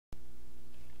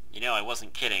You know, I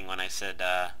wasn't kidding when I said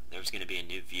there was going to be a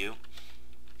new view.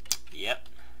 Yep.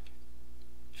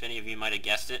 If any of you might have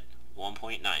guessed it,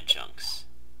 1.9 chunks.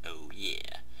 Oh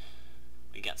yeah.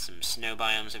 We got some snow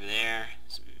biomes over there.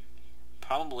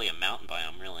 Probably a mountain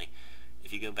biome, really.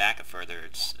 If you go back further,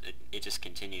 it just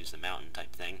continues the mountain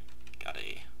type thing. Got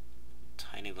a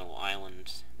tiny little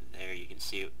island there. You can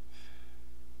see it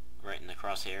right in the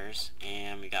crosshairs.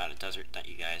 And we got a desert that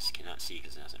you guys cannot see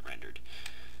because it hasn't rendered.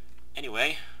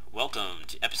 Anyway, welcome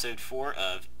to episode 4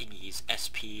 of Iggy's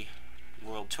SP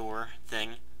World Tour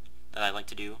thing that I like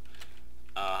to do.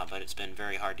 But it's been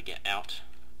very hard to get out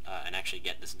and actually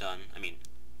get this done. I mean,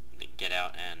 get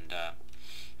out and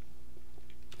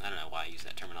I don't know why I use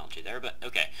that terminology there, but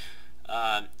okay.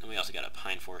 And we also got a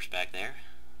pine forest back there.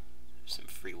 Some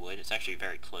free wood. It's actually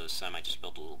very close, so I might just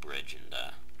build a little bridge and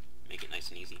make it nice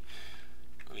and easy.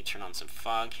 Let me turn on some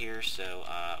fog here so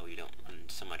we don't run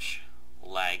so much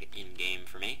lag in-game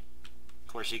for me.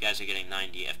 Of course, you guys are getting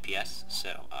 90 FPS,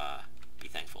 so be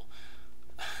thankful.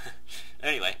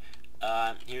 Anyway,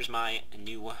 here's my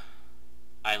new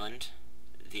island.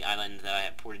 The island that I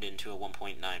have ported into a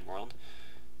 1.9 world.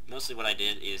 Mostly what I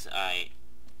did is I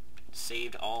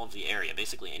saved all of the area.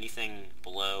 Basically anything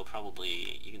below,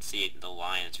 probably, you can see the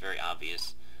line, it's very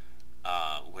obvious,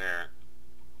 where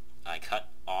I cut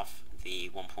off the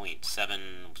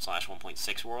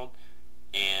 1.7/1.6 world,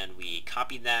 and we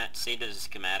copied that, saved it as a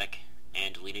schematic,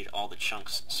 and deleted all the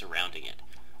chunks surrounding it.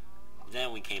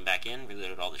 Then we came back in,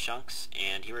 reloaded all the chunks,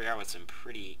 and here we are with some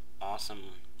pretty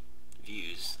awesome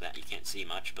views that you can't see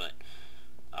much, but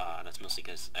that's mostly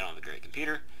because I don't have a great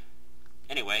computer.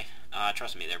 Anyway,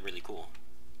 trust me, they're really cool.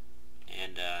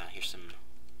 And here's some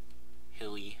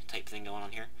hilly type thing going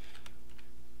on here.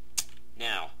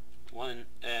 Now,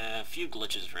 a few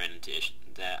glitches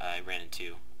that I ran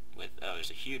into with. Oh,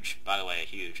 there's a huge, by the way, a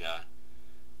huge,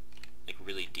 like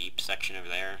really deep section over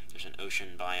there. There's an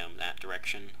ocean biome that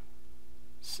direction.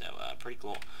 So pretty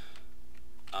cool.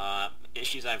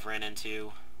 Issues I've ran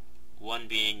into. One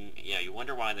being, yeah, you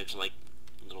wonder why there's like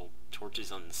little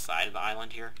torches on the side of the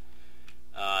island here.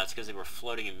 It's because they were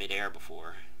floating in midair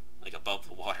before, like above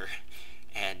the water,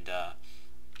 and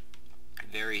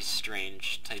very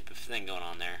strange type of thing going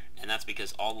on there. And that's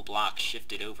because all the blocks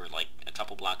shifted over, like a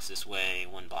couple blocks this way,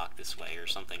 one block this way, or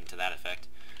something to that effect.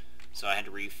 So I had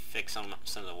to refix some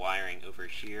of the wiring over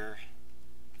here.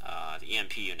 The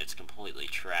EMP unit's completely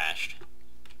trashed.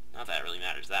 Not that it really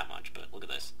matters that much, but look at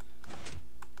this.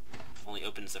 Only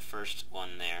opens the first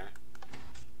one there.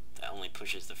 That only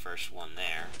pushes the first one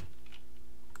there.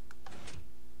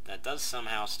 That does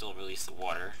somehow still release the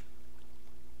water.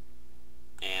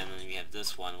 And then we have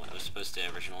this one, what was supposed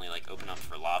to originally like open up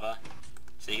for lava.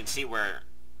 So you can see where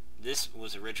this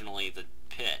was originally the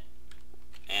pit,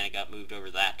 and it got moved over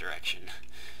that direction.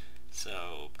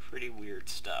 So, pretty weird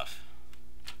stuff.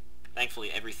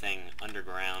 Thankfully everything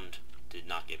underground did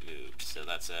not get moved, so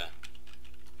that's a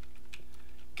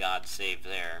God save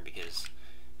there, because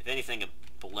if anything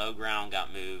below ground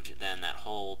got moved, then that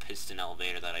whole piston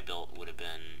elevator that I built would have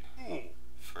been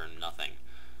for nothing.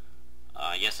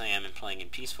 Yes, I am playing in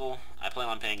peaceful. I plan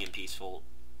on playing in peaceful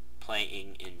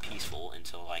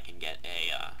until I can get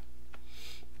a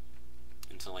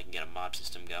mob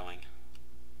system going.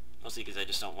 Mostly because I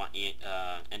just don't want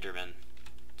Enderman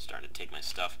starting to take my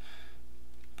stuff.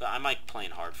 But I might play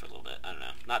in hard for a little bit. I don't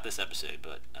know. Not this episode,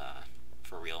 but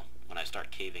for real, when I start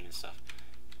caving and stuff.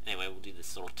 Anyway, we'll do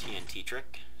this little TNT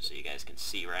trick so you guys can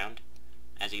see around.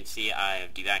 As you can see,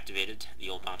 I've deactivated the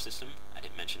old mob system. I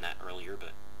didn't mention that earlier,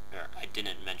 but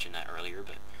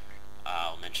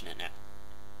I'll mention it now.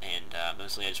 And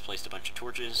mostly I just placed a bunch of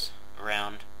torches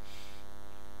around.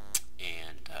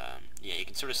 And yeah, you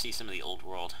can sort of see some of the old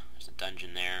world. There's a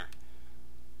dungeon there.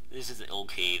 This is the old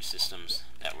cave systems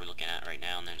that we're looking at right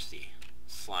now, and there's the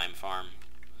slime farm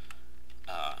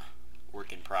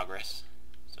work in progress.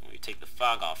 So when we take the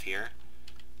fog off here,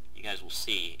 you guys will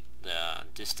see the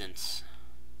distance.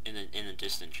 In the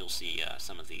distance, you'll see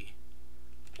some of the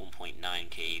 1.9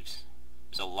 caves.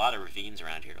 There's a lot of ravines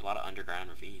around here, a lot of underground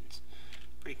ravines.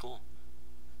 Pretty cool.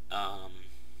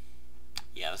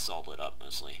 Yeah, this is all lit up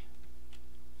mostly,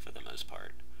 for the most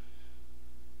part.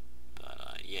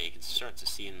 But yeah, you can start to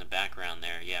see in the background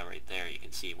there. Yeah, right there, you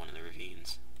can see one of the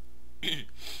ravines.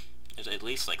 There's at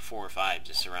least like 4 or 5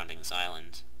 just surrounding this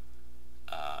island.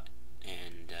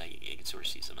 And you can sort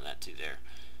of see some of that too there.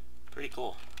 Pretty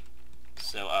cool.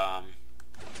 So,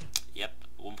 yep,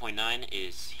 1.9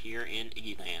 is here in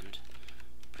Iggy Land.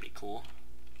 Pretty cool.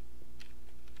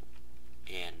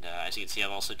 And as you can see,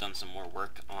 I've also done some more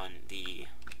work on the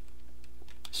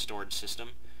storage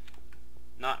system.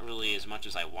 Not really as much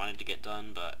as I wanted to get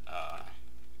done, but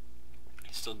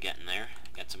Still getting there.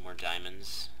 Got some more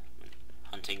diamonds.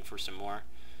 Hunting for some more.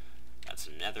 Got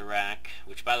some netherrack,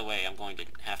 which, by the way, I'm going to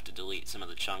have to delete some of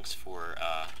the chunks for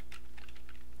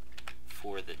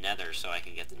the nether so I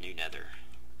can get the new nether.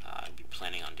 I'll be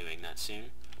planning on doing that soon.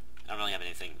 I don't really have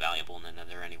anything valuable in the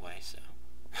nether anyway, so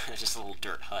it's just a little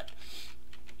dirt hut,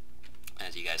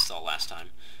 as you guys saw last time.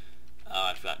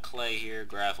 I've got clay here,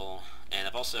 gravel, and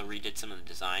I've also redid some of the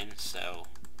design, so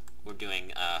we're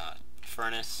doing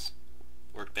furnace,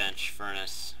 workbench,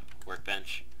 furnace,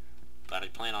 workbench, but I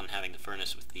plan on having the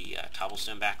furnace with the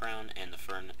cobblestone background and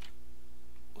the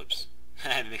whoops,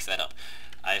 I mixed that up.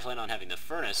 I plan on having the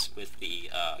furnace with the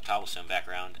cobblestone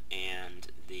background and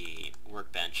the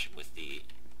workbench with the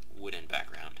wooden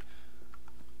background.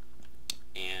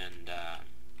 And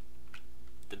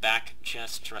the back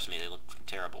chests, trust me, they look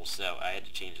terrible, so I had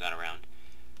to change that around.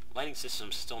 Lighting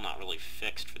system's still not really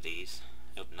fixed for these.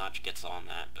 I hope Notch gets on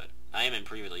that, but I am in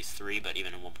pre-release 3, but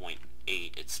even in 1.8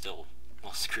 it's still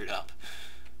all screwed up.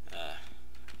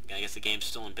 I guess the game's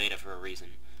still in beta for a reason.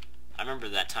 I remember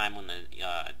that time when the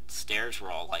stairs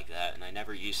were all like that, and I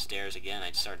never used stairs again. I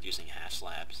just started using hash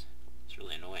slabs. It's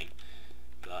really annoying.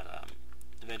 But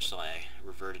eventually I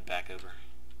reverted back over.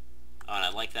 Oh, and I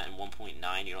like that in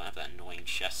 1.9 you don't have that annoying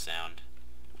chest sound.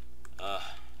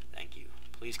 Thank you.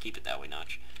 Please keep it that way,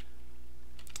 Notch.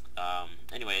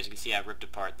 Anyway, as you can see, I ripped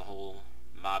apart the whole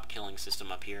mob killing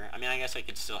system up here. I mean, I guess I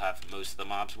could still have most of the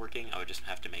mobs working. I would just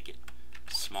have to make it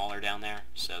smaller down there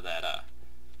so that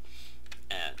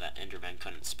that Enderman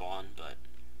couldn't spawn, but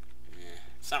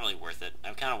it's not really worth it.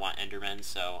 I kind of want Endermen,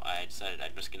 so I decided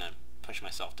I'm just going to push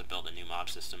myself to build a new mob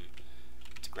system.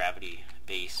 It's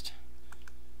gravity-based.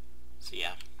 So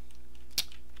yeah,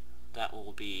 that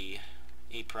will be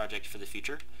a project for the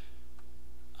future.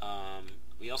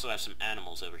 We also have some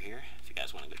animals over here, if you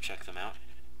guys want to go check them out.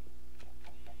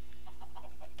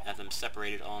 Have them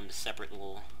separated on separate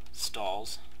little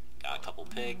stalls. Got a couple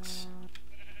pigs.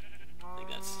 I think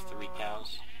that's 3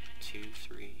 cows. 2,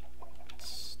 3.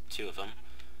 It's 2 of them.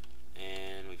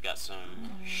 And we've got some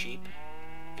sheep.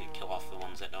 We can kill off the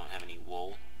ones that don't have any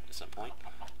wool at some point.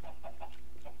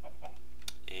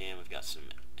 And we've got some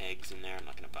eggs in there. I'm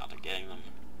not going to bother getting them.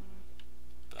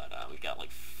 But we've got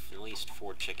like at least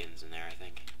 4 chickens in there, I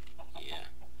think. Yeah.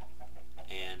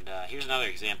 And here's another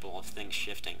example of things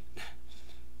shifting.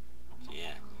 So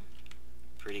yeah.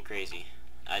 Pretty crazy.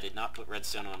 I did not put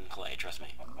redstone on clay, trust me.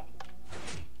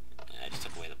 I just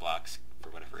took away the blocks for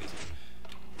whatever reason.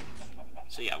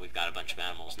 So yeah, we've got a bunch of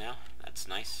animals now. That's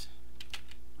nice.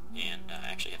 And I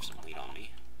actually have some wheat on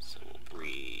me. So we'll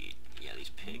breed, yeah, these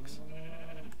pigs.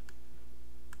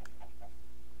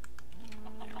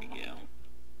 There we go.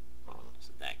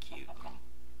 Isn't that cute?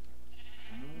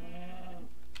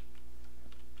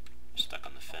 Stuck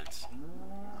on the fence.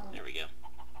 There we go.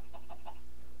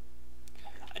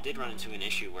 I did run into an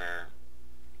issue where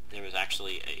there was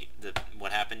actually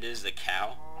what happened is the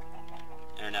cow,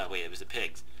 or no, wait, it was the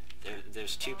pigs.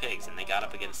 There's 2 pigs, and they got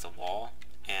up against the wall,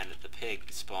 and the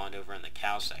pig spawned over in the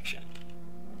cow section.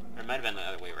 Or it might have been the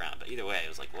other way around, but either way, it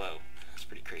was like, whoa, that's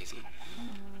pretty crazy.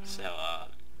 So,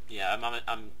 yeah,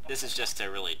 this is just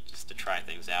to try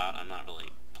things out. I'm not really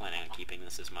planning on keeping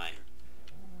this as my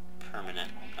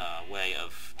permanent way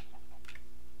of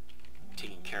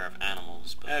taking care of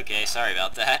animals. But okay, sorry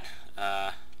about that.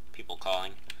 People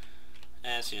calling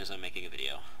as soon as I'm making a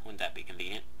video. Wouldn't that be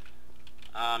convenient?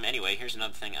 Anyway, here's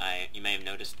another thing you may have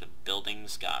noticed. The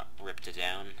buildings got ripped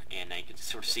down, and now you can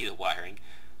sort of see the wiring.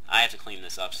 I have to clean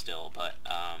this up still, but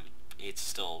it's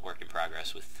still a work in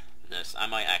progress with this. I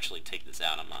might actually take this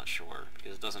out, I'm not sure,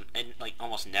 because it like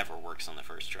almost never works on the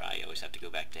first try. You always have to go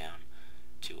back down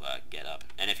to get up.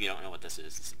 And if you don't know what this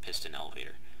is, it's a piston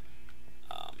elevator.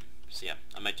 So yeah,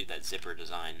 I might do that zipper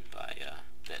design by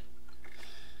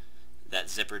that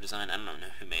zipper design. I don't know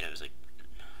who made it. It was like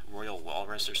Royal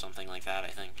Walrus or something like that, I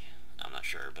think. I'm not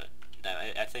sure, but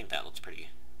I think that looks pretty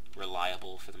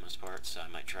reliable for the most part, so I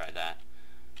might try that.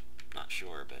 Not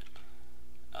sure, but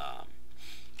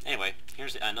anyway,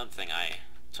 here's another thing I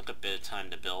took a bit of time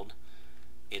to build.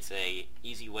 It's a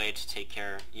easy way to take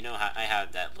care. You know how I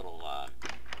have that little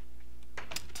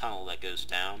tunnel that goes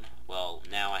down? Well,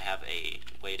 now I have a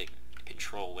way to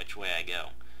control which way I go.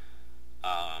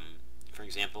 For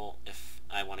example, if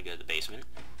I want to go to the basement,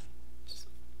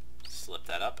 slip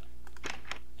that up,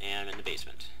 and I'm in the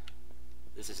basement.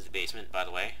 This is the basement, by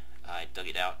the way. I dug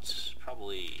it out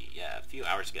probably, yeah, a few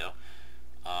hours ago.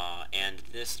 And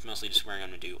this is mostly just where I'm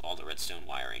going to do all the redstone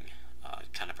wiring,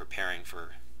 kind of preparing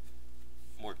for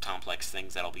more complex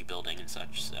things that I'll be building and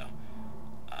such. So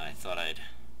I thought I'd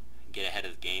get ahead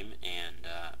of the game and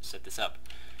set this up.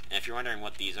 And if you're wondering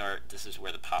what these are, this is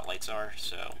where the pot lights are,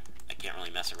 so I can't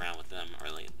really mess around with them, or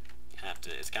really have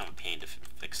to, it's kind of a pain to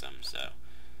fix them, so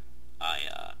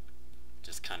I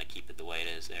just kind of keep it the way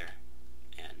it is there.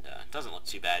 And it doesn't look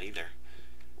too bad either.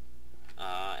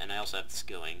 And I also have this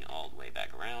going all the way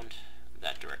back around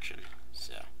that direction,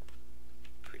 so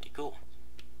pretty cool.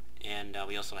 And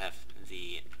we also have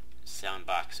the sound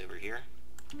box over here.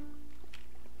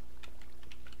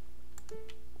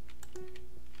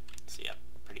 So yeah,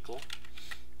 pretty cool.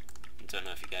 Don't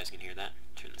know if you guys can hear that.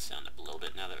 Turn the sound up a little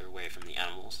bit now that we're away from the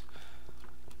animals.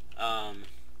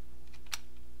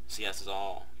 So yeah, this is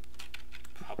all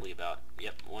probably about,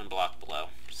 yep, 1 block below.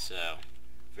 So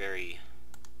very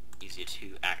easy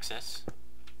to access.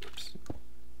 Whoops.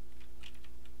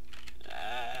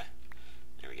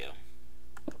 There we go.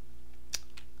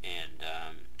 And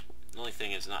the only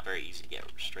thing is, not very easy to get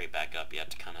straight back up. You have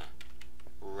to kind of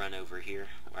run over here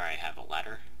where I have a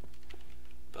ladder.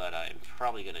 But I'm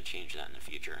probably going to change that in the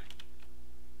future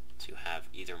to have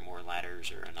either more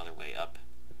ladders or another way up.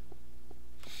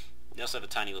 They also have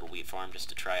a tiny little wheat farm just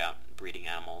to try out breeding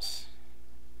animals.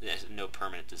 There's no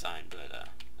permanent design, but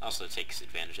also takes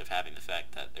advantage of having the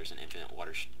fact that there's an infinite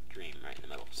water stream right in the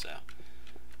middle, so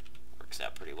works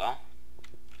out pretty well.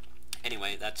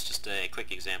 Anyway, that's just a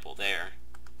quick example there.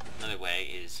 Another way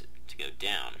is to go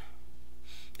down.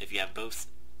 If you have both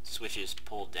switches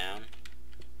pulled down,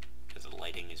 because the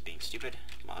lighting is being stupid,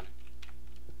 come on,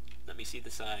 let me see the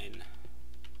sign.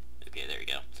 Okay, there you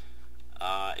go.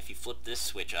 If you flip this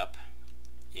switch up,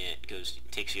 it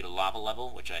takes you to lava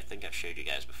level, which I think I've showed you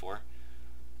guys before.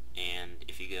 And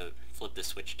if you go flip this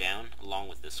switch down along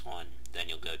with this one, then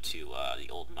you'll go to the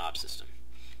old mob system.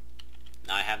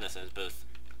 Now I have this as both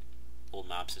old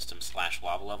mob system /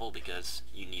 lava level because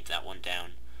you need that one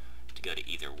down to go to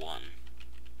either one.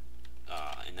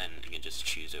 And then you can just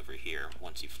choose over here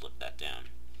once you flip that down.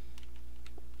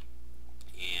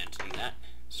 And to do that,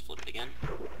 just flip it again.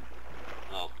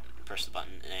 Well, press the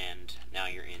button, and now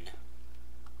you're in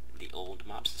the old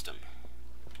mob system.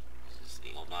 This is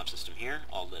the old mob system here,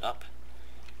 all lit up,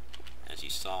 as you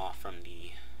saw from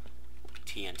the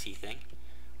TNT thing.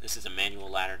 This is a manual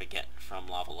ladder to get from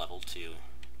lava level to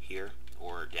here,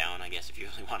 or down, I guess, if you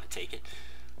really want to take it.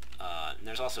 And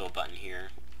there's also a button here,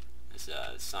 this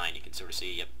sign you can sort of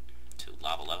see, yep, to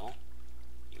lava level.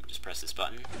 You can just press this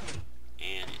button,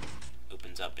 and it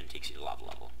opens up and takes you to lava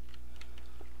level.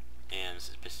 And this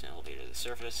is piston elevator to the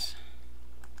surface.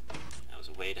 That was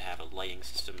a way to have a lighting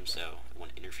system so it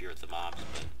wouldn't interfere with the mobs,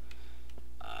 but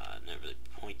no really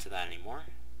point to that anymore.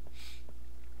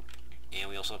 And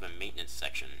we also have a maintenance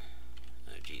section.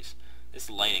 Oh geez. This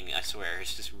lighting, I swear,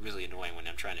 is just really annoying when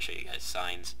I'm trying to show you guys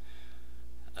signs.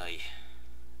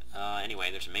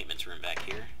 Anyway, there's a maintenance room back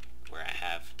here where I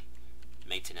have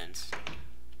maintenance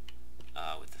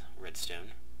with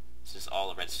redstone. This is all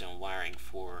the redstone wiring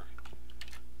for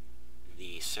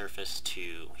the surface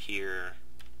to here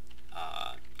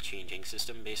changing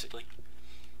system, basically.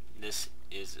 This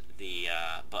is the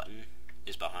button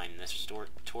is behind this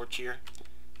torch here,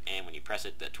 and when you press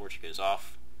it, that torch goes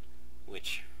off,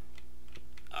 which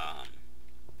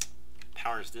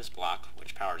powers this block,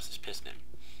 which powers this piston.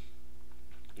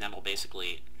 And that'll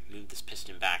basically move this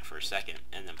piston back for a second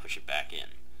and then push it back in.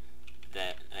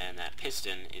 And that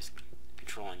piston is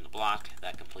controlling the block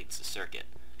that completes the circuit.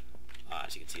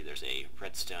 As you can see, there's a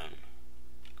redstone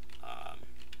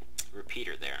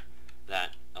repeater there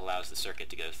that allows the circuit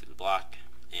to go through the block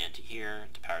and to here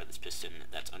to power this piston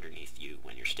that's underneath you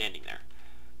when you're standing there.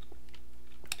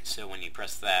 So when you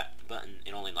press that button,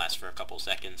 it only lasts for a couple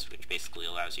seconds, which basically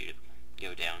allows you to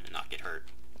go down and not get hurt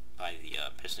by the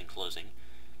piston closing.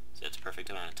 So it's a perfect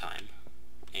amount of time.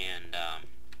 And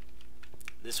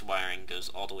this wiring goes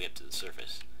all the way up to the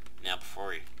surface. Now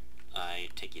before I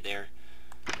take you there,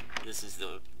 this is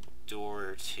the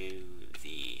door to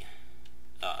the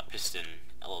piston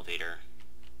elevator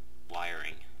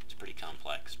wiring. It's pretty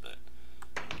complex, but,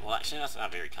 well, actually that's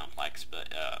not very complex, but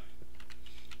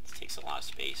it takes a lot of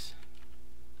space.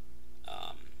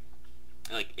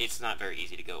 Like, it's not very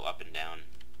easy to go up and down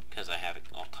because I have it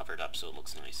all covered up so it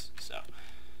looks nice, so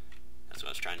that's what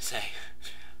I was trying to say.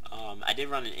 I did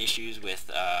run into issues with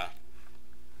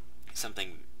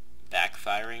something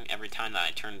backfiring. Every time that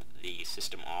I turned the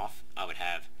system off, I would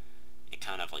have it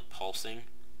kind of like pulsing.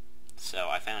 So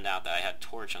I found out that I had a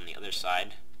torch on the other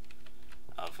side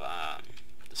of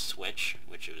the switch,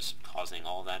 which was causing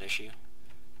all that issue.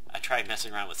 I tried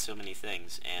messing around with so many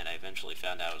things, and I eventually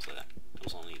found out it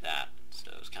was only that.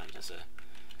 So it was kind of just a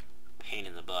pain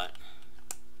in the butt.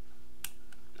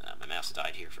 My mouse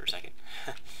died here for a second.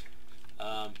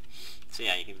 So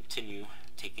yeah, you can continue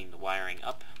taking the wiring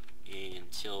up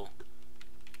until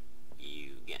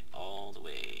you get all the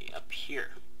way up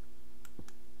here.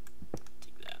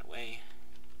 Take that away.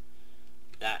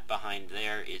 That behind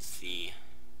there is the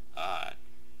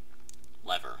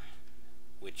lever,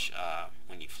 which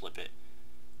when you flip it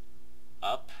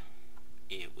up,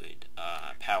 it would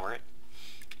power it,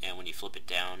 and when you flip it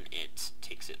down, it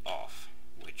takes it off,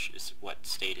 which is what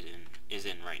state it is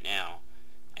in right now.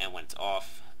 And when it's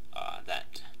off,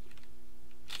 that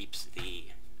keeps the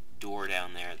door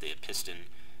down there, the piston,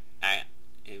 at,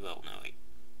 well, no, wait.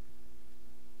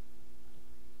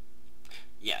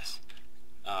 Yes.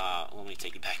 Let me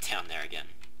take you back down there again.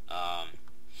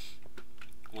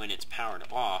 When it's powered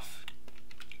off,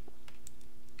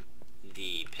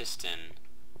 the piston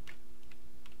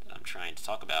that I'm trying to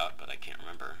talk about, but I can't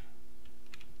remember.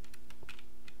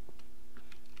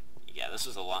 Yeah, this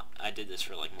was a lot. I did this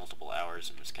for like multiple hours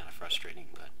and it was kind of frustrating,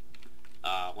 but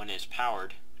when it's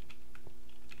powered,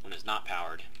 when it's not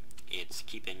powered, it's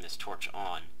keeping this torch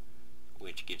on,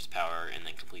 which gives power and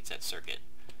then completes that circuit.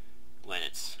 When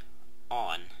it's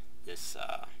on, this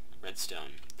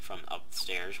redstone from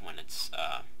upstairs, when it's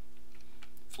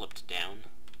flipped down,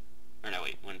 or no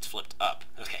wait, when it's flipped up,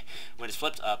 okay, when it's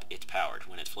flipped up, it's powered.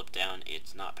 When it's flipped down,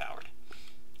 it's not powered.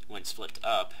 When it's flipped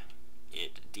up,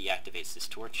 it deactivates this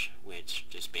torch, which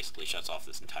just basically shuts off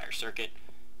this entire circuit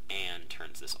and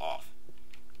turns this off.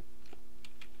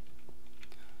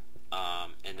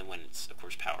 And then when it's, of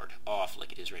course, powered off,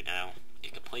 like it is right now,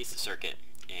 it completes the circuit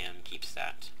and keeps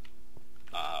that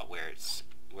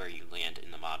where you land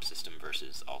in the mob system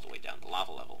versus all the way down the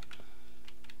lava level.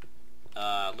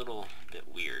 A little bit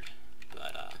weird,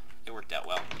 but it worked out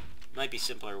well. Might be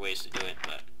simpler ways to do it,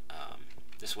 but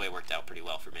this way worked out pretty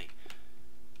well for me.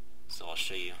 So I'll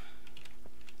show you.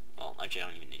 Well, actually I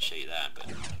don't even need to show you that,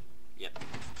 but yep,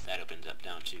 that opens up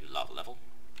down to lava level.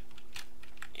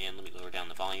 And let me lower down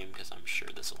the volume because I'm sure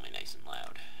this will be nice and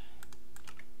loud.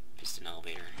 Piston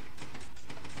elevator.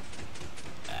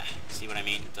 See what I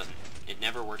mean? It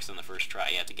never works on the first try.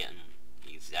 You have to get in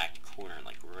the exact corner,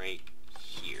 like right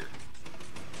here,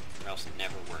 or else it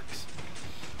never works.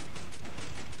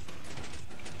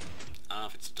 I don't know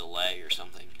if it's a delay or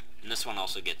something. And this one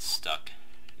also gets stuck.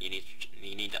 You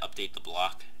need to update the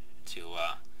block to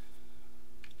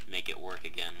make it work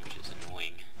again, which is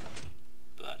annoying.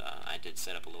 But I did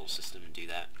set up a little system to do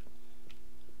that.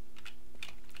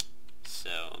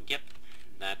 So, yep,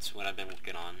 that's what I've been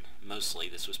working on. Mostly,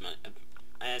 this was my...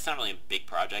 it's not really a big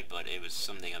project, but it was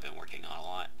something I've been working on a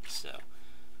lot. So,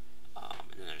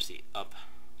 and then there's the up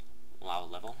lava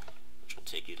level, which will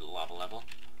take you to the lava level,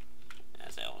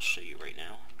 as I'll show you right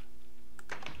now.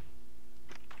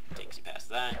 Takes you past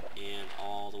that, and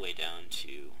all the way down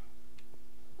to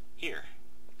here.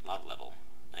 Lava level.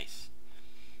 Nice.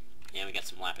 And we got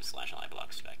some lapis lazuli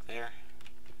blocks back there.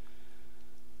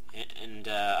 And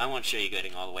I won't show you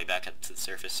getting all the way back up to the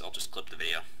surface. I'll just clip the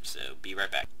video. So, be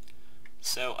right back.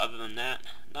 So, other than that,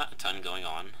 not a ton going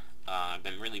on. I've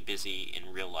been really busy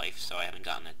in real life, so I haven't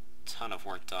gotten a ton of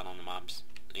work done on the mobs,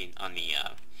 on the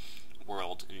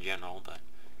world in general, but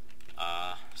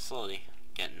slowly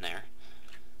getting there.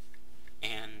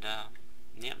 And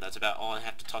yeah, that's about all I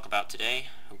have to talk about today.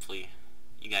 Hopefully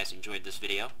you guys enjoyed this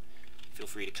video. Feel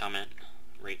free to comment,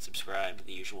 rate, subscribe,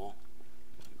 the usual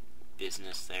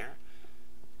business there.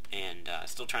 And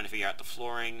still trying to figure out the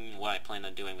flooring, what I plan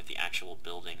on doing with the actual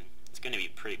building. It's going to be a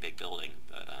pretty big building,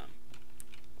 but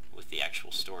with the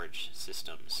actual storage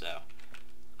system, so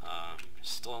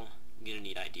still going to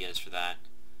need ideas for that.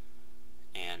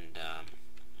 And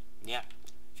yeah,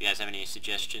 if you guys have any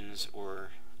suggestions or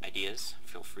ideas,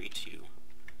 feel free to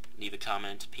leave a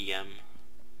comment, PM,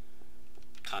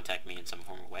 contact me in some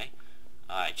form or way.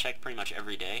 I check pretty much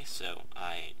every day, so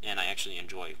I actually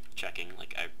enjoy checking.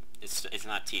 Like it's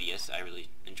not tedious. I really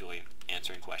enjoy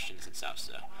answering questions and stuff.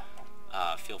 So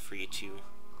feel free to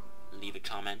leave a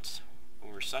comment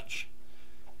or such.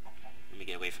 Let me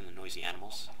get away from the noisy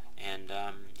animals. And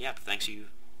yeah, thanks you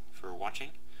for watching.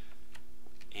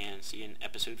 And see you in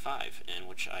episode 5, in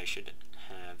which I should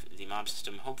have the mob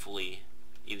system hopefully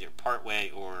either part way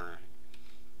or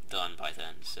done by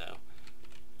then. So,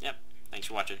 yep, thanks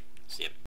for watching. See ya.